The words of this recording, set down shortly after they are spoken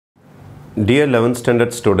Dear 11th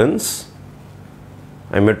standard students,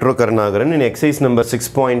 I am Metro Karnagaran. In exercise number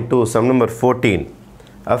 6.2, sum number 14,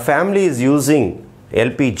 a family is using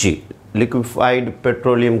LPG, liquefied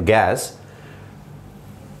petroleum gas,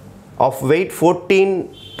 of weight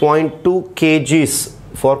 14.2 kgs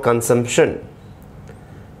for consumption.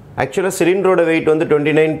 Actually, cylinder weight வந்து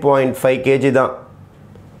 29.5 kg தான்.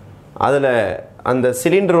 அதில் அந்த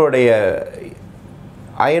சிலிண்டரோடைய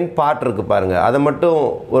iron part இருக்குது பாருங்கள், அதை மட்டும்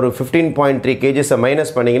ஒரு 15.3 kgs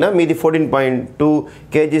minus பண்ணிங்கன்னா மீதி 14.2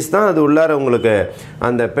 kgs தான் அது உள்ளார உங்களுக்கு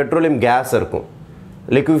அந்த பெட்ரோலியம் கேஸ் இருக்கும்,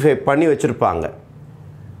 லிக்விஃபை பண்ணி வச்சுருப்பாங்க.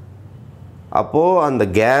 அப்போது அந்த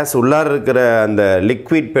கேஸ் உள்ளார இருக்கிற அந்த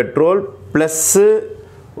லிக்விட் பெட்ரோல் ப்ளஸ்ஸு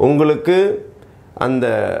உங்களுக்கு அந்த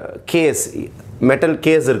கேஸ் மெட்டல்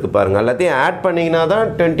கேஸ் இருக்குது பாருங்கள், எல்லாத்தையும் ஆட் பண்ணிங்கன்னா தான்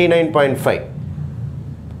 29.5.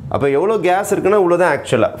 அப்போ எவ்வளோ கேஸ் இருக்குன்னா இவ்வளோ தான்.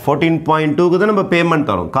 ஆக்சுவலாக 14.2க்கு தான் நம்ம பேமெண்ட்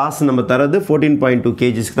தரோம், காசு நம்ம தரது 14.2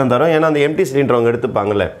 kgsக்கு தான் தரோம், ஏன்னா அந்த எம்டி சிலிண்டர் அவங்க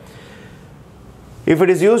எடுத்துப்பாங்கள்ல. If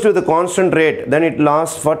it is used with constant rate then it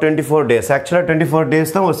last for 24 days. ஆக்சுவலாக 24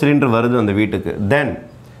 days தான் ஒரு சிலிண்டர் வருது அந்த வீட்டுக்கு. தென்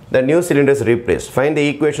the new cylinder is replaced. Find the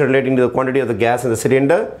equation relating to the quantity of the gas in the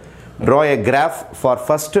cylinder. Draw a graph for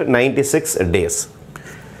first 96 days.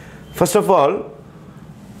 First of all,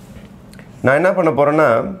 நான் என்ன பண்ண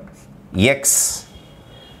போகிறேன்னா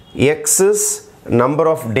x is number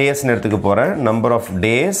of days எடுத்துக்க போகிறேன், number of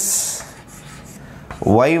days.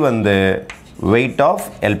 y வந்து weight of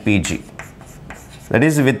LPG, that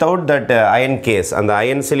is without that iron case. அந்த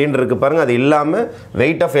iron cylinder இருக்கு பாருங்கள், அது இல்லாமல்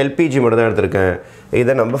weight of LPG மட்டும் தான் எடுத்திருக்கேன்.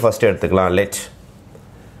 இதை நம்ம ஃபஸ்ட்டு எடுத்துக்கலாம். லெட்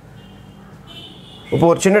இப்போ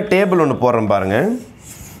ஒரு சின்ன டேபிள் ஒன்று போடுறேன் பாருங்கள்.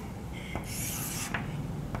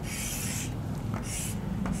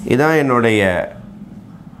 இதான் என்னுடைய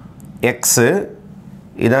எக்ஸு,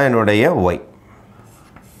 இதான் என்னுடைய Y.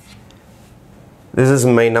 This is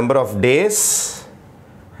my number of days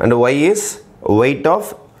and Y is weight of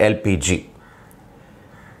LPG.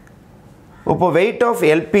 இப்போ வெயிட் ஆஃப்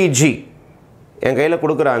எல்பிஜி என் கையில்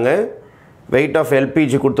கொடுக்குறாங்க, வெயிட் ஆஃப்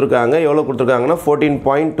எல்பிஜி கொடுத்துருக்காங்க. எவ்வளோ கொடுத்துருக்காங்கன்னா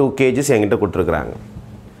 14.2 kgs என்கிட்ட கொடுத்துருக்குறாங்க.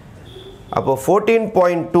 அப்போ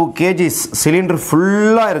 14.2 kgs சிலிண்டர்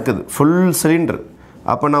ஃபுல்லாக இருக்குது, ஃபுல் சிலிண்டர்.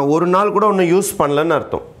 அப்போ நான் ஒரு நாள் கூட ஒன்றும் யூஸ் பண்ணலன்னு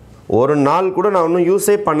அர்த்தம். ஒரு நாள் கூட நான் ஒன்றும்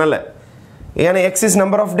யூஸே பண்ணலை, ஏன்னா X is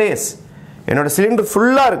number of days. என்னோடய சிலிண்டர்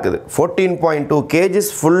ஃபுல்லாக இருக்குது, 14.2 kgs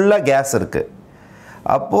ஃபுல்லாக கேஸ் இருக்குது.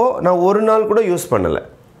 அப்போது நான் ஒரு நாள் கூட யூஸ் பண்ணலை.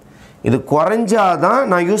 இது குறைஞ்சாதான்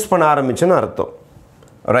நான் யூஸ் பண்ண ஆரம்பித்தேன்னு அர்த்தம்.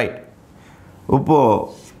 ரைட். இப்போது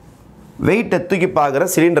வெயிட்டை தூக்கி பார்க்குற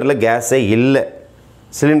சிலிண்டரில் கேஸே இல்லை,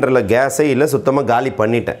 சிலிண்டரில் கேஸே இல்லை, சுத்தமாக காலி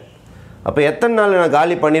பண்ணிட்டேன். அப்போ எத்தனை நாள் நான்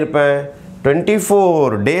காலி பண்ணியிருப்பேன்?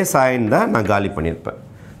 24 days ஆயிருந்தால் நான் காலி பண்ணியிருப்பேன்.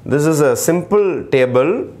 This is a simple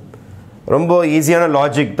table, ரொம்ப ஈஸியான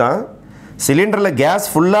லாஜிக் தான். சிலிண்டரில் கேஸ்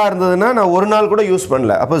ஃபுல்லாக இருந்ததுன்னா நான் ஒரு நாள் கூட யூஸ்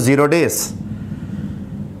பண்ணல, அப்போ 0 days.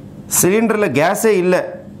 சிலிண்டரில் கேஸே இல்லை,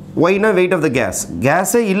 ஒய்னா வெயிட் ஆஃப் த கேஸ்,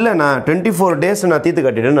 கேஸே இல்லை, நான் 24 days நான் தீர்த்து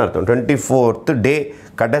கட்டிட்டேன்னு அர்த்தம். 24th day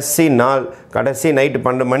கடைசி நாள், கடைசி நைட்டு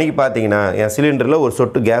 12 மணிக்கு பார்த்தீங்கன்னா என் சிலிண்டரில் ஒரு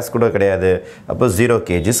சொட்டு கேஸ் கூட கிடையாது. அப்போ 0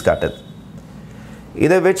 kgs காட்டுது.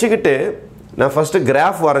 இதை வச்சுக்கிட்டு நான் ஃபஸ்ட்டு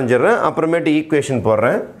கிராஃப் வரைஞ்சிட்றேன், அப்புறமேட்டு ஈக்குவேஷன்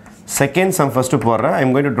போடுறேன். செகண்ட் சம் ஃபஸ்ட்டு போடுறேன். I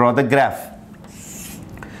am going to draw the graph.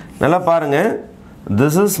 நல்லா பாருங்கள்,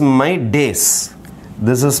 this is my days,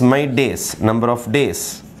 this is my days, number of days.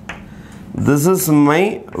 This is my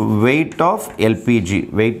weight of LPG,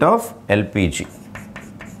 weight of LPG.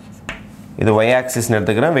 இது y axis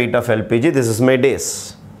எடுத்துக்கிறேன், weight of LPG. This is my days.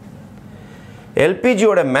 LPG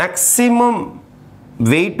ஓட maximum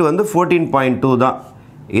weight வந்து 14.2 தான்.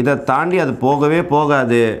 இதை தாண்டி அது போகவே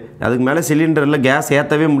போகாது, அதுக்கு மேலே சிலிண்டரில் கேஸ்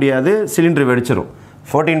ஏற்றவே முடியாது, சிலிண்டர் வெடிச்சிடும்.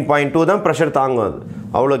 14.2 தான் ப்ரெஷர் தாங்கும், அது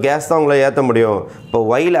அவ்வளோ கேஸ் தான் உங்களை ஏற்ற முடியும். இப்போ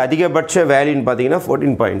ஒயில் அதிகபட்ச வேல்யூன்னு பார்த்தீங்கன்னா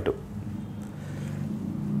 14.2.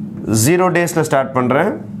 0 daysல ஸ்டார்ட்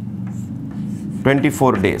பண்ணுறேன்,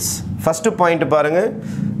 24 days. ஃபஸ்ட்டு பாயிண்ட் பாருங்கள்,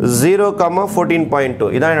 0,14.2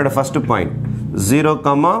 இதான் என்னோடய first point.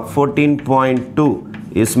 0,14.2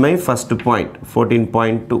 is my first point,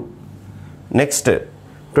 14.2. Next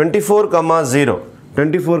 24,0,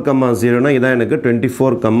 24,0னா இதான் எனக்கு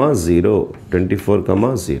 24,0,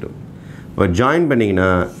 24,0. இப்போ ஜாயின்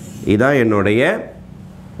பண்ணிங்கன்னா இதான் என்னுடைய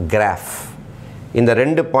கிராஃப். இந்த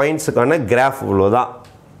 2 பாயிண்ட்ஸுக்கான கிராஃப் இவ்வளோதான்.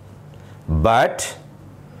 பட்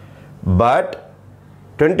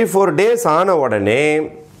 24 days ஆன உடனே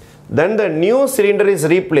then the new cylinder is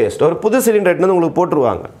replaced. ஒரு புது சிலிண்டர் எடுத்து உங்களுக்கு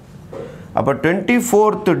போட்டுருவாங்க. அப்போ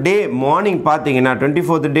 24th day மார்னிங் பார்த்தீங்கன்னா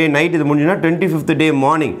 24th day நைட் இது முடிஞ்சுன்னா 25th day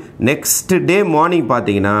morning, next day morning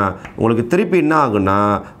பார்த்தீங்கன்னா உங்களுக்கு திருப்பி என்ன ஆகுன்னா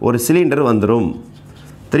ஒரு சிலிண்டர் வந்துடும்,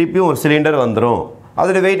 திருப்பியும் ஒரு சிலிண்டர் வந்துடும்.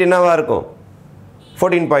 அதோட வெயிட் என்னவாக இருக்கும்?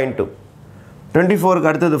 14.2. 24க்கு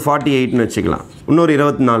அடுத்தது 48ன்னு வச்சுக்கலாம். இன்னொரு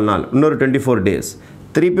 24 நாள், இன்னொரு 24 days.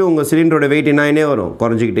 திருப்பி உங்கள் சிலிண்டரோட வெயிட் என்ன வரும்,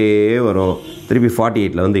 குறைஞ்சிக்கிட்டே வரும். திருப்பி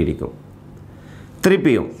 48ல் வந்து இடிக்கும்.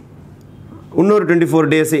 திருப்பியும் இன்னொரு 24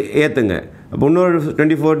 days ஏற்றுங்க. அப்போ இன்னொரு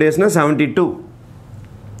 24 daysனால் 72.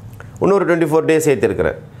 இன்னொரு 24 days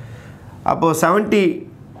ஏற்றிருக்கிறேன். அப்போது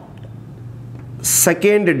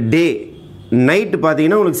 72nd day நைட்டு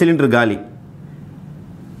பார்த்தீங்கன்னா உங்களுக்கு சிலிண்டர் காலி.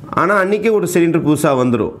 ஆனால் அன்றைக்கே ஒரு சிலிண்டர் புதுசாக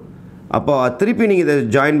வந்துடும். அப்போ திருப்பி நீங்கள் இதை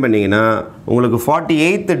ஜாயின் பண்ணிங்கன்னா உங்களுக்கு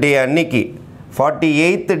 48th day அன்னைக்கு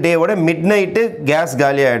 48th டேவோட மிட் நைட்டு கேஸ்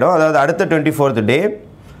காலி ஆகிடும். அதாவது அடுத்த 24th day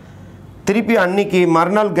திருப்பி அன்றைக்கி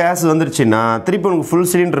மறுநாள் கேஸ் வந்துருச்சுன்னா திருப்பி உங்களுக்கு ஃபுல்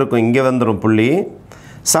சிலிண்டர் இருக்கும், இங்கே வந்துடும் புள்ளி.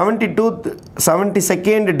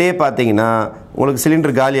 72nd டே பார்த்தீங்கன்னா உங்களுக்கு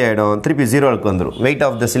சிலிண்டர் காலி ஆகிடும், திருப்பி 0க்கு வந்துடும். வெயிட்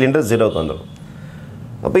ஆஃப் த சிலிண்டர் 0க்கு வந்துடும்.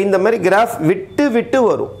 அப்போ இந்த மாதிரி கிராஃப் விட்டு விட்டு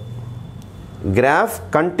வரும். கிராஃப்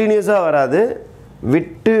கண்டினியூஸாக வராது,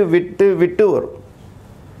 விட்டு விட்டு விட்டு வரும்.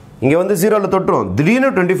 இங்கே வந்து 0ல் தொட்டுரும், திடீர்னு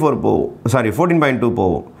 24 போகும், சாரி 14.2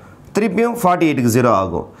 போகும். திருப்பியும் 48க்கு 0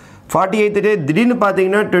 ஆகும். 48th டே திடீர்னு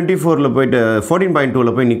பார்த்தீங்கன்னா 24ல் போய்ட்டு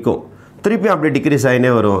 14.2ல் போய் நிற்கும். திருப்பியும் அப்படியே டிக்ரீஸ்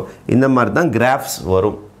ஆகினே வரும். இந்த மாதிரி தான் கிராஃப்ஸ்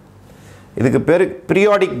வரும். இதுக்கு பேர்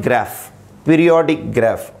periodic graph. Periodic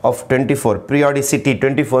graph of 24, periodicity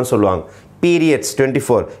 24ன்னு சொல்லுவாங்க. பீரியட்ஸ்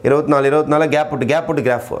 24, 24 கேப் விட்டு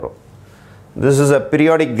கிராஃப் வரும். This is a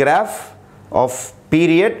periodic graph of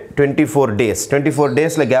period 24 days. 24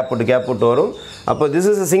 daysல gap விட்டு வரும். அப்போ this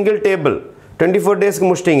is a single table. 24 daysக்கு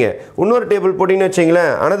முடிச்சிட்டிங்க. இன்னொரு டேபிள் போட்டிங்கன்னு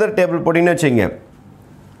வச்சிங்களேன், அனதர் டேபிள் போட்டிங்கன்னு வச்சிங்க.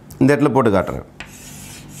 இந்த இடத்துல போட்டு காட்டுறேன்.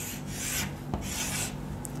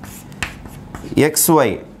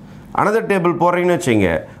 XY அனதர் டேபிள் போடுறீங்கன்னு வச்சிங்க.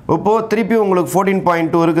 இப்போது திருப்பி உங்களுக்கு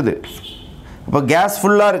 14.2 இருக்குது. இப்போ கேஸ்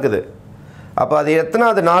ஃபுல்லாக இருக்குது. அப்போ அது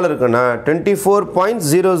எத்தனாவது நாள் இருக்குன்னா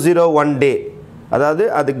 24.001 டே. அதாவது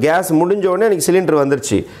அது கேஸ் முடிஞ்ச உடனே எனக்கு சிலிண்டர்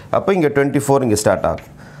வந்துருச்சு. அப்போ இங்கே 24 இங்கே ஸ்டார்ட் ஆகும்.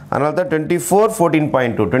 அதனால தான் 24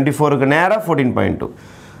 14.2, 24க்கு நேராக 14.2.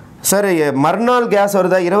 சார் மறுநாள் கேஸ்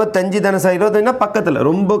வருதா, 25 தானே சார், 25னா பக்கத்தில்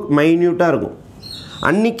ரொம்ப மைன்யூட்டாக இருக்கும்.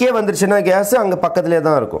 அன்றைக்கே வந்துருச்சுன்னா கேஸு அங்கே பக்கத்துலேயே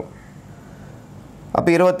தான் இருக்கும். அப்போ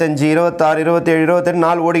 25 26 27 28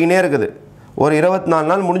 நாள் ஓடிக்கினே இருக்குது. ஒரு 24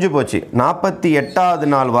 நாள் முடிஞ்சு போச்சு. 48வது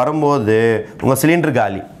நாள் வரும்போது உங்கள் சிலிண்டர்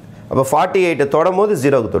காலி. அப்போ 48 தொடும் போது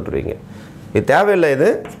 0க்கு தொட்டுருவீங்க. இது தேவையில்லை, இது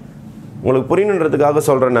உங்களுக்கு புரியணுன்றதுக்காக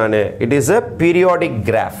சொல்கிறேன் நான். It is a periodic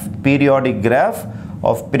graph. Periodic graph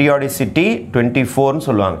of periodicity 24ன்னு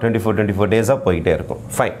சொல்லுவாங்க. 24 டேஸாக போயிட்டே இருக்கும்.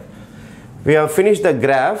 Fine. We have finished the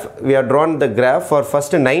graph. We have drawn the graph for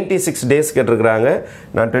first 96 days கேட்டிருக்கிறாங்க.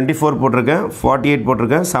 நான் 24 போட்டிருக்கேன், 48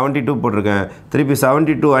 போட்டிருக்கேன், 72 போட்டிருக்கேன். திருப்பி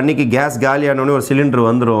 72 அன்றைக்கி கேஸ் காலியானோடனே ஒரு சிலிண்டர்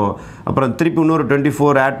வந்துடும். அப்புறம் திருப்பி இன்னொரு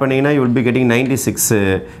 24 ஆட் பண்ணிங்கன்னா you will be getting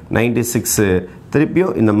 96.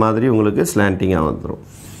 திருப்பியும் இந்த மாதிரி உங்களுக்கு ஸ்லாண்டிங்காக வந்துடும்.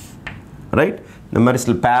 ரைட்? இந்த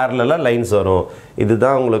மாதிரி பேரலாக லைன்ஸ் வரும்.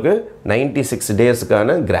 இதுதான் உங்களுக்கு 96 டேஸ்க்கான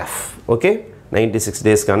graph. Okay, 96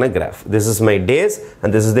 daysக்கான graph. This is my days and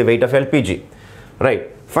this is the weight of LPG. Right.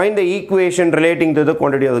 Find the equation relating to the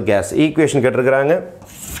quantity of the gas. Equation கேட்டிருக்கிறாங்க.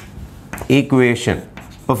 Equation.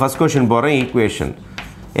 இப்போ first question போகிறேன். Equation.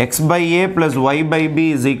 X by A plus Y by B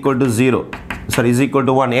is equal to 0. Sorry, is equal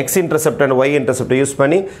to 1. X intercept and Y intercept use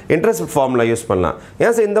பண்ணி intercept formula use பண்ணலாம்.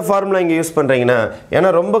 ஏன் sir இந்த formula இங்கே use பண்ணுறீங்கன்னா, ஏன்னா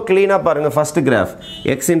ரொம்ப க்ளீனாக பாருங்கள். First graph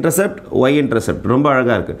X intercept, Y intercept ரொம்ப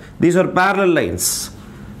அழகாக இருக்குது. These are parallel lines.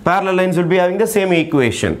 Parallel lines will be having the same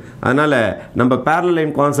equation. அதனால் நம்ம parallel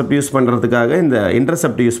line concept யூஸ் பண்ணுறதுக்காக இந்த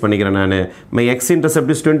intercept யூஸ் பண்ணிக்கிறேன் நான். My x intercept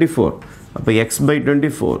is 24. அப்போ x by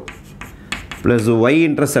 24 plus y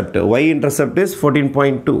intercept is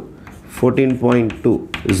 14.2. 14.2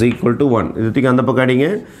 is equal to 1. இதுக்கு அந்த பக்கம் அடிங்க.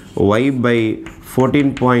 y by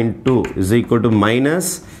 14.2 is equal to minus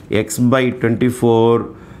x by 24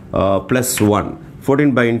 plus 1.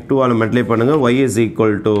 14.2 all multiply பண்ணுங்க. y is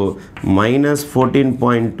equal to minus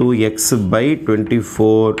 14.2 x by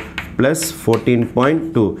 24 plus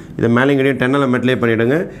 14.2. இதை மேலே இங்கே 10 all multiply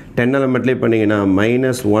பண்ணிவிடுங்க. 10 ஆல் மல்டிப்ளை பண்ணிங்கன்னா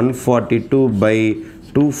minus 142 by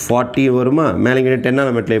 240 வருமா. மேலே இங்கே 10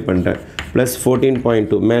 ஆல் மல்டிப்ளை பண்ணிட்டேன். ப்ளஸ்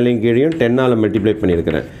 14.2 மேலே இங்கேயும் 10 ஆல் மல்டிப்ளை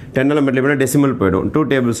பண்ணியிருக்கிறேன். 10 ஆல் மல்டிப்ளை பண்ணால் டெசிமல் போயிடும். 2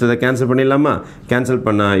 டேபிள்ஸ் இதை கேன்சல் பண்ணிடலாமா? கேன்சல்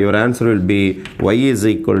பண்ணால் your answer will be y is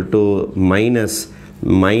equal to minus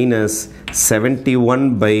 71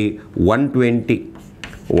 by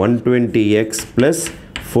 120x plus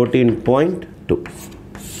 14.2.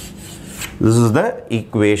 This is the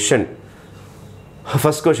equation.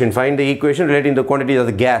 First question, find the equation relating to the quantity of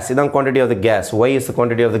the gas. This is the quantity of the gas. Y is the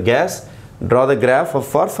quantity of the gas. Draw the graph for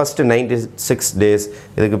first 96 days.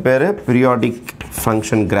 This is periodic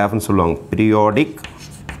function graph. Periodic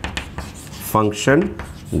function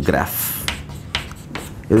graph.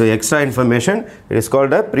 This is extra information. It is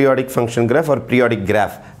called a periodic function graph or periodic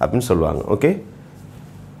graph. அப்படின்னு சொல்லுவாங்க. Okay,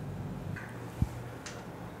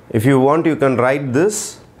 if you want you can write this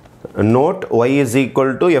note y is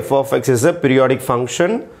equal to f of x is a periodic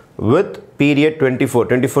function with period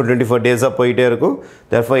 24 days up போயிட்டே இருக்கும்.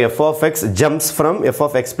 Therefore f of x jumps from f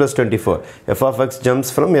of x plus 24. f of x jumps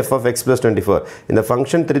from f of x plus 24. இந்த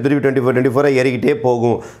function 24 ஏறிக்கிட்டே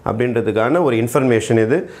போகும் அப்படின்றதுக்கான ஒரு information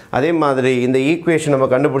இது. அதே மாதிரி இந்த ஈக்குவேஷன்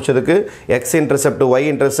நம்ம கண்டுபிடிச்சதுக்கு x இன்டர்செப்ட் y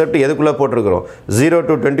இன்டர்செப்ட் எதுக்குள்ளே போட்டிருக்கிறோம், 0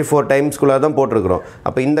 to 24 டைம்ஸ்குள்ளே தான் போட்டிருக்கிறோம்.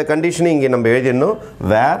 அப்போ இந்த கண்டிஷனை இங்கே நம்ம எழுதிடணும்,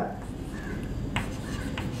 வேர்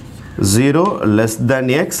 0 less than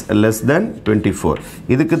x less than 24.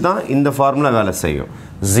 இதுக்கு தான் இந்த ஃபார்முலா வேலை செய்யும்.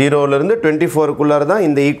 0லேருந்து 24க்குள்ளார தான்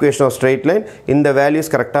இந்த ஈக்குவேஷன் ஆஃப் ஸ்ட்ரெயிட் லைன் இந்த வேல்யூஸ்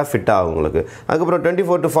கரெக்டாக ஃபிட் ஆகும் உங்களுக்கு. அதுக்கப்புறம்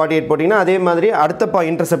 24 to 48 போட்டிங்கன்னா அதே மாதிரி அடுத்த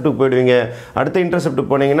இன்டர்செப்ட்டுக்கு போயிடுவீங்க. அடுத்த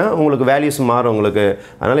இன்டர்செப்ட்டுக்கு போனீங்கன்னா உங்களுக்கு வேல்யூஸ் மாறும் உங்களுக்கு.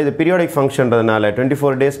 அதனால் இது பீரியாடிக் ஃபங்க்ஷன்றதுனால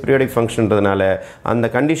 24 டேஸ் பீரியாடிக் ஃபங்க்ஷன்றதுனால அந்த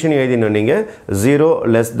கண்டிஷன் எழுதினோம் நீங்கள் 0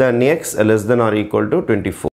 less than x less than or equal to 24.